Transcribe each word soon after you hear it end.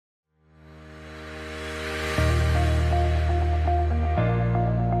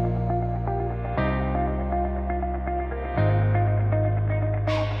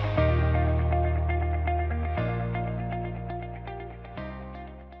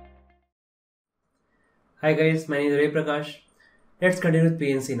Hi guys, my name is Ravi Prakash. Let's continue with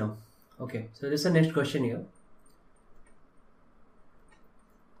PNC now. Okay, so this is the next question here.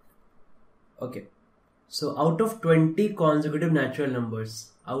 Okay, so out of 20 consecutive natural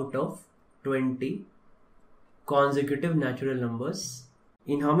numbers,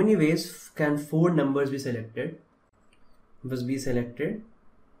 in how many ways can 4 numbers be selected? Must be selected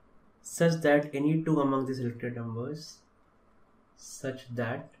such that any two among the selected numbers, such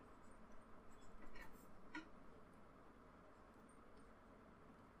that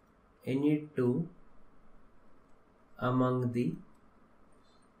any two among the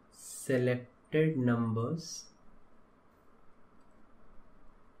selected numbers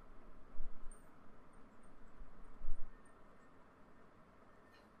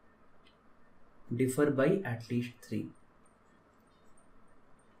differ by at least 3.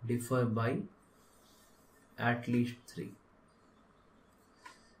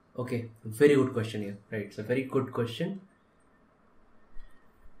 Okay, very good question here, right? It's a very good question.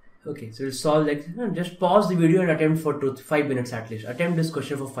 Okay, so we'll solve just pause the video and attempt for 5 minutes at least. Attempt this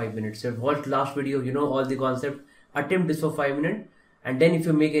question for 5 minutes. You've watched last video, you know all the concept. Attempt this for 5 minutes, and then if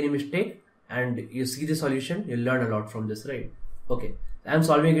you make any mistake and you see the solution, you'll learn a lot from this, right? Okay, I'm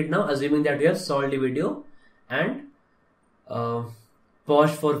solving it now, assuming that you have solved the video and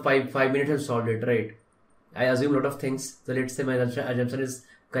pause for 5 minutes and solved it, right? I assume a lot of things, so let's say my assumption is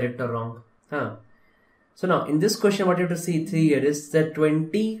correct or wrong. So now in this question, what you have to see here is that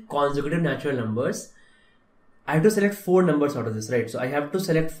 20 consecutive natural numbers. I have to select 4 numbers out of this, right? So I have to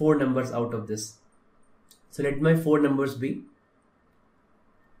select 4 numbers out of this. So let my 4 numbers be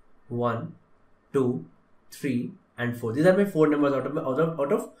 1, 2, 3 and 4. These are my 4 numbers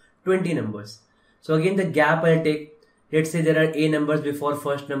out of 20 numbers. So again, the gap I'll take, let's say there are A numbers before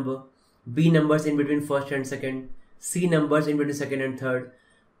first number, B numbers in between first and second, C numbers in between second and third,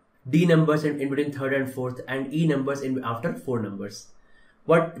 D numbers in between third and fourth, and E numbers in after 4 numbers.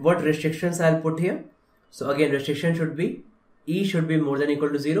 What restrictions I'll put here? So again, restriction should be E should be more than or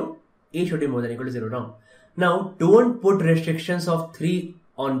equal to 0, E should be more than or equal to 0. Now don't put restrictions of 3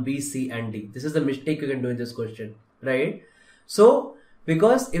 on B, C and D. This is the mistake you can do in this question, right? So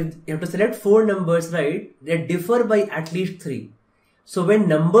because if you have to select 4 numbers, right, they differ by at least 3. So when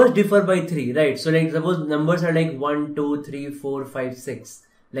numbers differ by 3, right, so like suppose numbers are like 1, 2, 3, 4, 5, 6,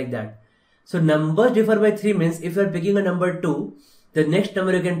 like that. So numbers differ by 3 means if you are picking a number 2, the next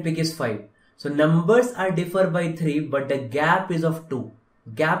number you can pick is 5. So numbers are differ by 3, but the gap is of 2.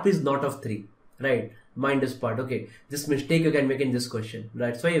 Gap is not of 3, right? Mind this part. Okay, this mistake you can make in this question,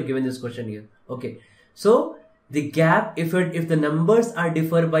 right? That's why you've given this question here. Okay, so the gap, if the numbers are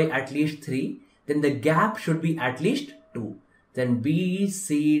differ by at least 3, then the gap should be at least 2. Then B,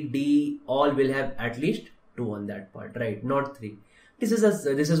 C, D all will have at least 2 on that part, right? Not 3. This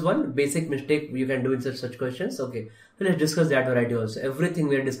is one basic mistake you can do in such questions. Okay, so let's discuss that variety also. Everything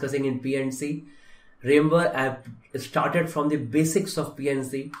we are discussing in PNC. Remember, I have started from the basics of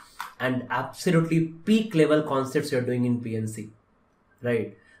PNC and absolutely peak level concepts you are doing in PNC,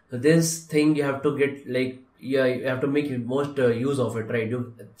 right? So this thing you have to get you have to make most use of it, right?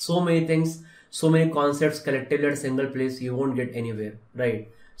 So many things, so many concepts collectively at a single place, you won't get anywhere, right?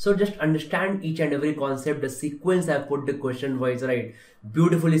 So just understand each and every concept, the sequence I put the question wise, right?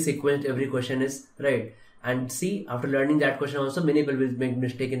 Beautifully sequenced every question is, right? And see, after learning that question also, many people will make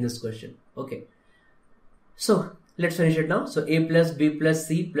mistake in this question. Okay, so let's finish it now. So A plus B plus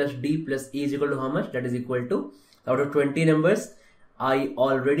C plus D plus E is equal to how much? That is equal to, out of 20 numbers, I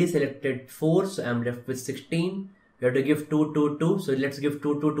already selected 4, so I'm left with 16. We have to give 2, 2, 2. So let's give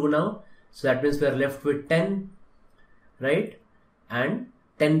 2, 2, 2 now. So that means we are left with 10, right? And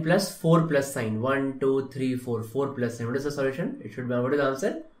 10 plus 4 plus sign. 1, 2, 3, 4. 4 plus sign. What is the solution? It should be, what is the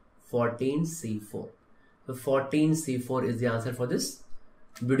answer? 14C4. So 14C4 is the answer for this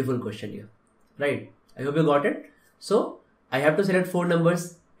beautiful question here, right? I hope you got it. So I have to select 4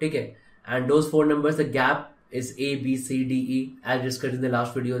 numbers, okay? And those 4 numbers, the gap is A, B, C, D, E, as discussed in the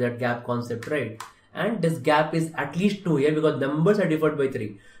last video, that gap concept, right? And this gap is at least 2 here because numbers are differed by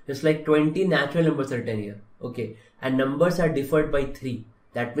 3. Just like 20 natural numbers are 10 here, okay? And numbers are differed by 3.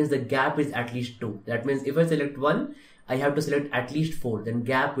 That means the gap is at least 2. That means if I select 1, I have to select at least 4. Then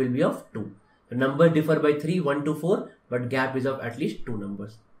gap will be of 2. The numbers differ by 3, 1 to 4, but gap is of at least 2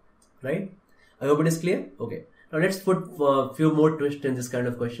 numbers, right? I hope it is clear. Okay. Now let's put a few more twists in this kind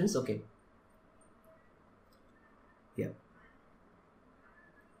of questions. Okay. Yeah.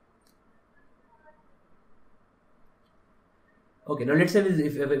 Okay. Now let's say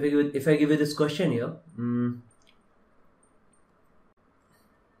if I give you this question here.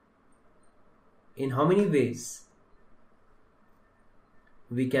 In how many ways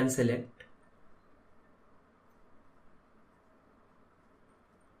we can select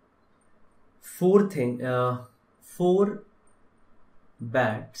 4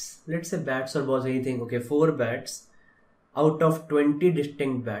 bats, let's say bats or balls, anything, okay, 4 bats out of 20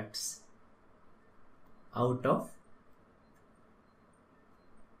 distinct bats, out of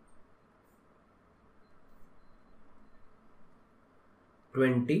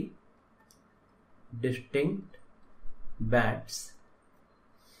 20 distinct bats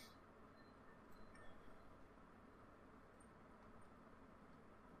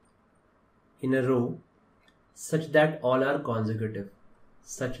in a row such that all are consecutive,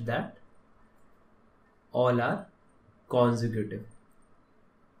 such that all are consecutive.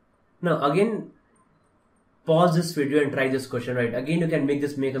 Now again, pause this video and try this question, right? Again, you can make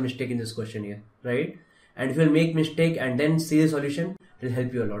a mistake in this question here, right? And if you'll make mistake and then see the solution, it will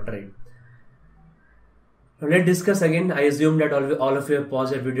help you a lot, right? Now let's discuss again. I assume that all of you have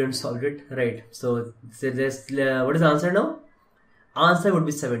paused your video and solved it, right? So this, what is the answer now? Answer would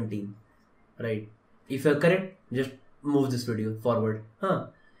be 17, right? If you're correct, just move this video forward.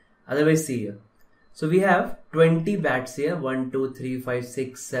 Otherwise, see here. So we have 20 bats here. 1, 2, 3, 5,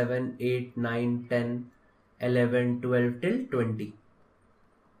 6, 7, 8, 9, 10, 11, 12 till 20.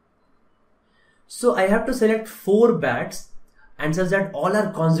 So I have to select 4 bats and such that all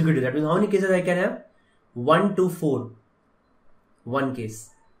are consecutive. That means how many cases I can have? 1 to 4. 1 case.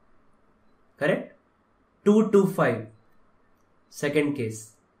 Correct? 2 to 5. Second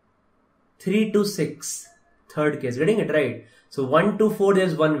case. 3 to 6. Third case. Getting it right? So 1 to 4 there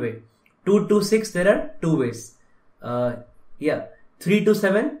is one way. 2 to 6 there are 2 ways. 3 to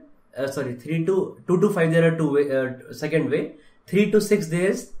 7. 2 to 5 there are 2 way. Second way. 3 to 6 there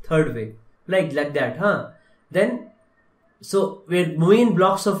is third way. Like that, Then, so we're moving in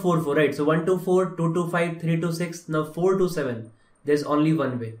blocks of 4, right? So 1 to 4, 2 to 5, 3 to 6. Now 4 to 7. There's only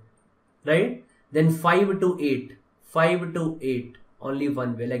one way, right? Then 5 to 8. 5 to 8. Only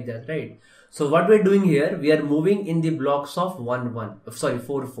one way, like that, right? So what we're doing here, we are moving in the blocks of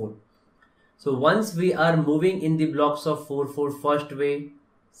 4, 4. So once we are moving in the blocks of 4, 4, first way,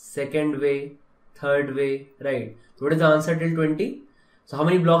 second way, third way, right? So what is the answer till 20? So how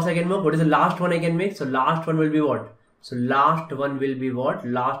many blocks I can move? What is the last one I can make? So last one will be what? So last one will be what?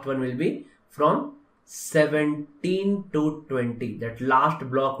 Last one will be from 17 to 20. That last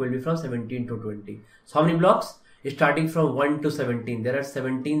block will be from 17 to 20. So how many blocks? Starting from 1 to 17. There are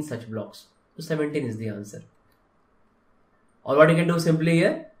 17 such blocks. So 17 is the answer. Or what you can do simply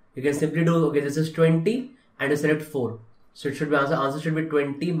here, you can simply do, okay, this is 20 and you select 4. So it should be answer should be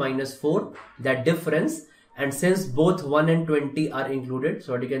 20 minus 4, that difference. And since both 1 and 20 are included,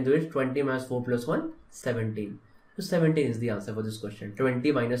 so what you can do is 20 minus 4 plus 1, 17. So 17 is the answer for this question.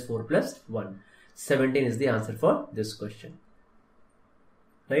 20 minus 4 plus 1. 17 is the answer for this question.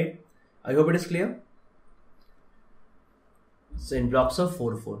 Right? I hope it is clear. So in blocks of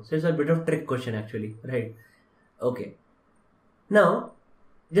 4, 4. So it's a bit of trick question actually, right? Okay. Now,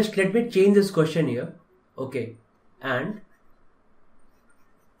 just let me change this question here. Okay. And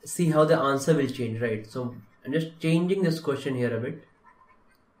see how the answer will change, right? So I'm just changing this question here a bit.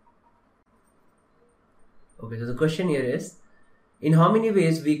 Okay, so the question here is, in how many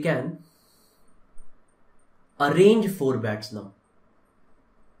ways we can arrange 4 bats now?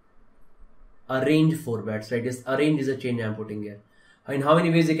 Arrange 4 bats, right? This arrange is a change I'm putting here. In how many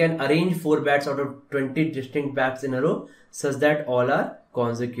ways you can arrange 4 bats out of 20 distinct bats in a row such that all are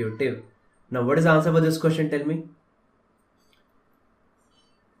consecutive? Now what is the answer for this question? Tell me.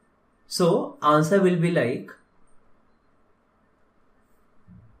 So answer will be like,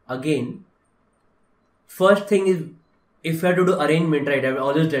 again, first thing is, if you have to do arrangement, right? I've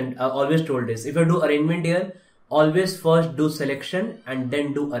always told this. If you do arrangement here, always first do selection and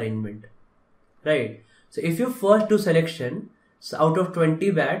then do arrangement, right? So if you first do selection, so out of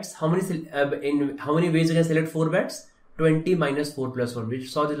 20 bats, how many ways you can select 4 bats? 20 minus 4 plus 1. We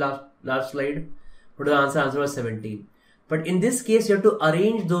saw the last slide. What was the answer? Answer was 17. But in this case, you have to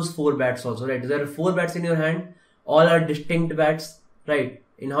arrange those 4 bats also, right? There are 4 bats in your hand. All are distinct bats, right?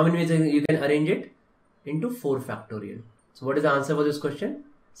 In how many ways you can arrange it? Into 4 factorial. So what is the answer for this question?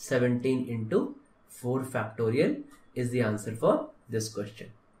 17 into 4 factorial is the answer for this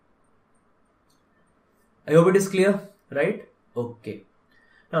question. I hope it is clear, right? Okay.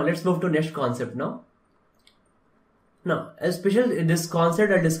 Now let's move to next concept now. Now, especially this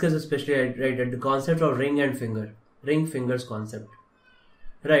concept I'll discuss especially, right, at the concept of ring and finger. Ring fingers concept,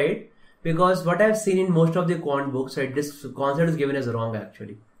 right? Because what I've seen in most of the quant books, right, this concept is given as wrong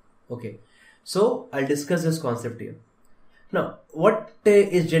actually. Okay, so I'll discuss this concept here. Now, what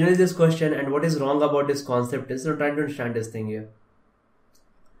is generally this question and what is wrong about this concept is, I'm trying to understand this thing here.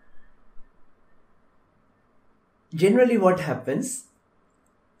 Generally what happens,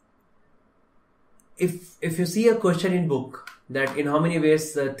 if you see a question in book that in how many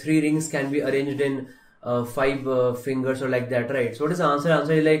ways 3 rings can be arranged in 5 fingers or like that, right? So what is the answer?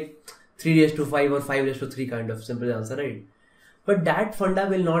 Answer is like 3 raised to 5 or 5 raised to 3 kind of simple answer, right? But that funda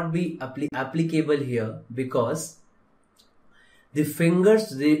will not be applicable here, because the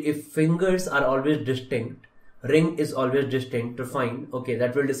fingers, if fingers are always distinct, ring is always distinct to find. Okay,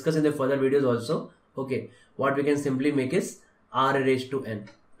 that we'll discuss in the further videos also. Okay, what we can simply make is r raised to n,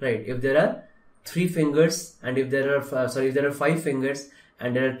 right? If there are 3 fingers and if there are if there are 5 fingers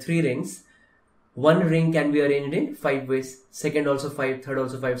and there are 3 rings, one ring can be arranged in 5 ways, second also 5, third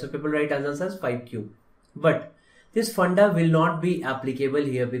also 5. So people write answers as 5 cube. But this funda will not be applicable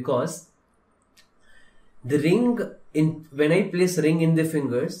here, because the ring when I place ring in the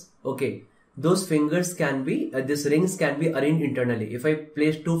fingers, okay, those fingers can be these rings can be arranged internally. If I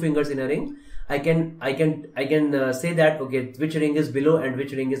place 2 fingers in a ring, I can say that, okay, which ring is below and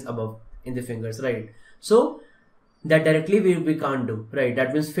which ring is above in the fingers, right? So that directly we can't do, right?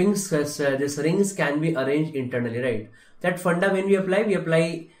 That means these rings can be arranged internally, right? That funda when we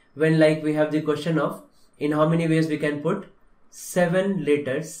apply when like we have the question of in how many ways we can put 7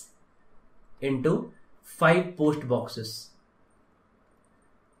 letters into 5 post boxes.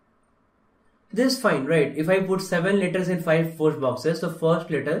 This is fine, right? If I put 7 letters in 5 post boxes, the first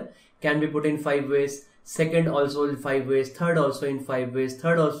letter can be put in 5 ways, second also in 5 ways, third also in 5 ways,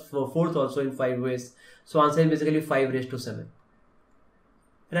 fourth also in 5 ways. So answer is basically 5 raised to 7,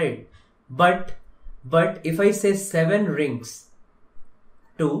 right? But if I say 7 rings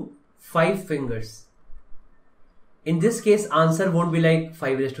to 5 fingers, in this case answer won't be like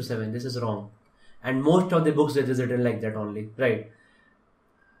 5 raised to 7. This is wrong, and most of the books it is written like that only, right?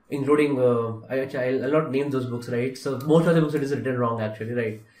 Including I'll not name those books, right? So most of the books it is written wrong actually,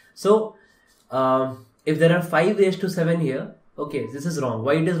 right? So if there are 5 raised to 7 here, okay, this is wrong.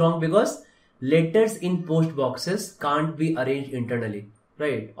 Why it is wrong? Because letters in post boxes can't be arranged internally,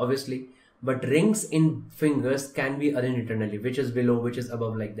 right? Obviously, but rings in fingers can be arranged internally, which is below, which is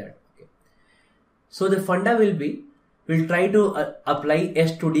above, like that. Okay. So the funda will be, we'll try to apply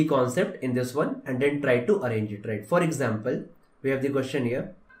S to D concept in this one and then try to arrange it, right? For example, we have the question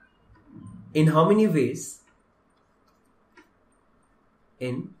here. In how many ways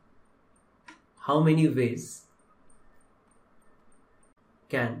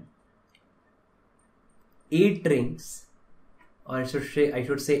can 8 rings, or I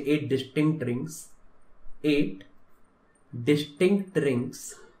should say 8 distinct rings, 8 distinct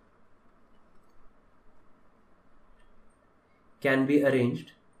rings can be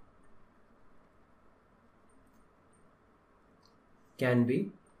arranged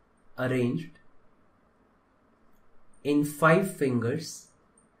in 5 fingers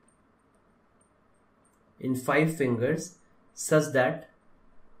such that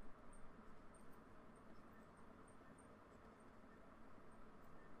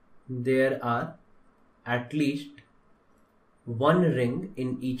there are at least 1 ring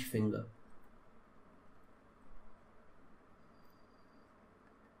in each finger.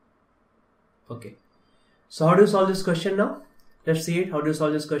 Okay, so how do you solve this question now? Let's see it. How do you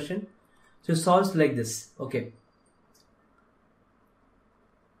solve this question? So it solves like this. Okay,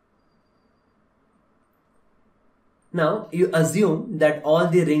 now you assume that all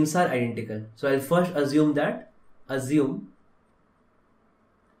the rings are identical. So I'll first assume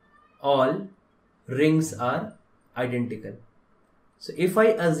all rings are identical. So if I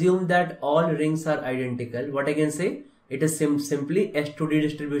assume that all rings are identical, what I can say? It is simply S to D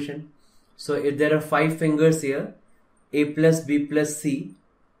distribution. So if there are 5 fingers here, A plus B plus C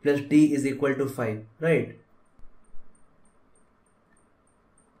plus D is equal to 5, right?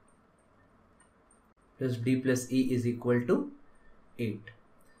 Plus D plus E is equal to 8.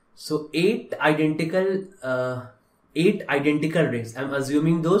 So 8 identical rings. I'm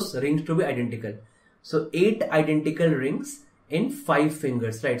assuming those rings to be identical. So 8 identical rings in 5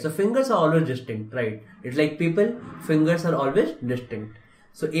 fingers, right? So fingers are always distinct, right? It's like people, fingers are always distinct.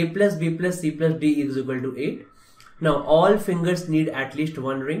 So A plus B plus C plus D is equal to 8. Now all fingers need at least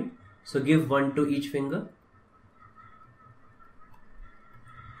 1 ring. So give 1 to each finger.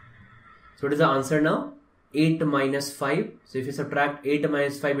 So what is the answer now? 8 minus 5. So if you subtract 8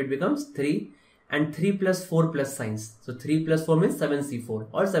 minus 5, it becomes 3. And 3 plus 4 plus signs. So 3 plus 4 means 7C4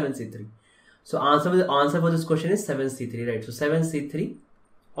 or 7C3. So answer for this question is 7C3, right? So 7C3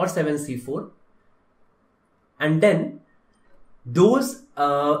 or 7C4. And then those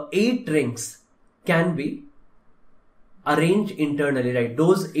 8 rings can be arranged internally, right?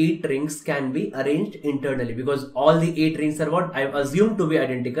 Those 8 rings can be arranged internally because all the 8 rings are what I've assumed to be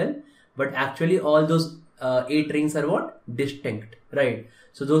identical, but actually all those 8 rings are what? Distinct, right?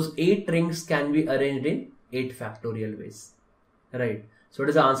 So those 8 rings can be arranged in 8 factorial ways, right? So what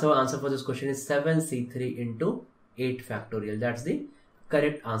is the answer for this question is 7c3 into 8 factorial. That's the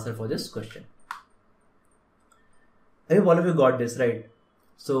correct answer for this question. I hope all of you got this right.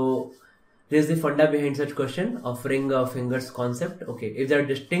 So this is the funda behind such question of ring fingers concept. Okay, if there are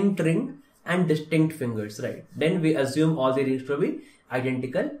distinct ring and distinct fingers, right, then we assume all the rings to be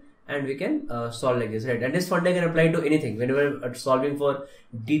identical and we can solve like this, right? And this funda can apply to anything. Whenever solving for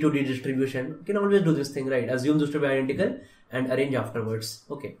D to D distribution, you can always do this thing, right? Assume those to be identical and arrange afterwards.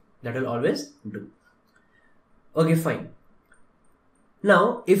 Okay, that will always do. Okay, fine.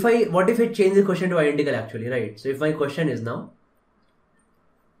 Now, what if I change the question to identical actually, right? So if my question is now,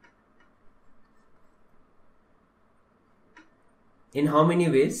 in how many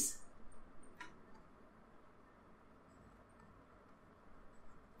ways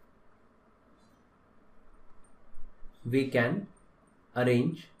we can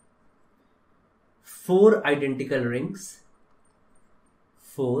arrange 4 identical rings,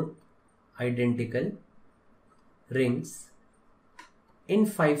 4 identical rings in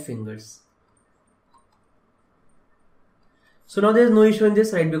 5 fingers. So now there is no issue in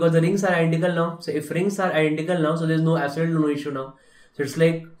this, right? Because the rings are identical now. So if rings are identical now, so there is absolutely no issue now. So it's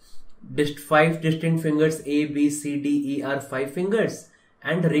like 5 distinct fingers, A, B, C, D, E are 5 fingers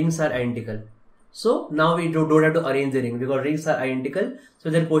and rings are identical. So now we don't have to arrange the ring because rings are identical. So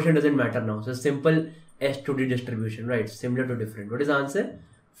their portion doesn't matter now. So simple S to D distribution, right? Similar to different. What is the answer?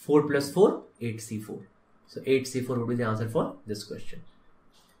 4 plus 4, 8C4. So 8C4 would be the answer for this question.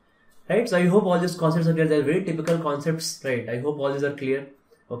 Right? So I hope all these concepts are clear. They're very typical concepts, right? I hope all these are clear.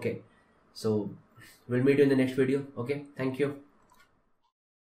 Okay. So we'll meet you in the next video. Okay. Thank you.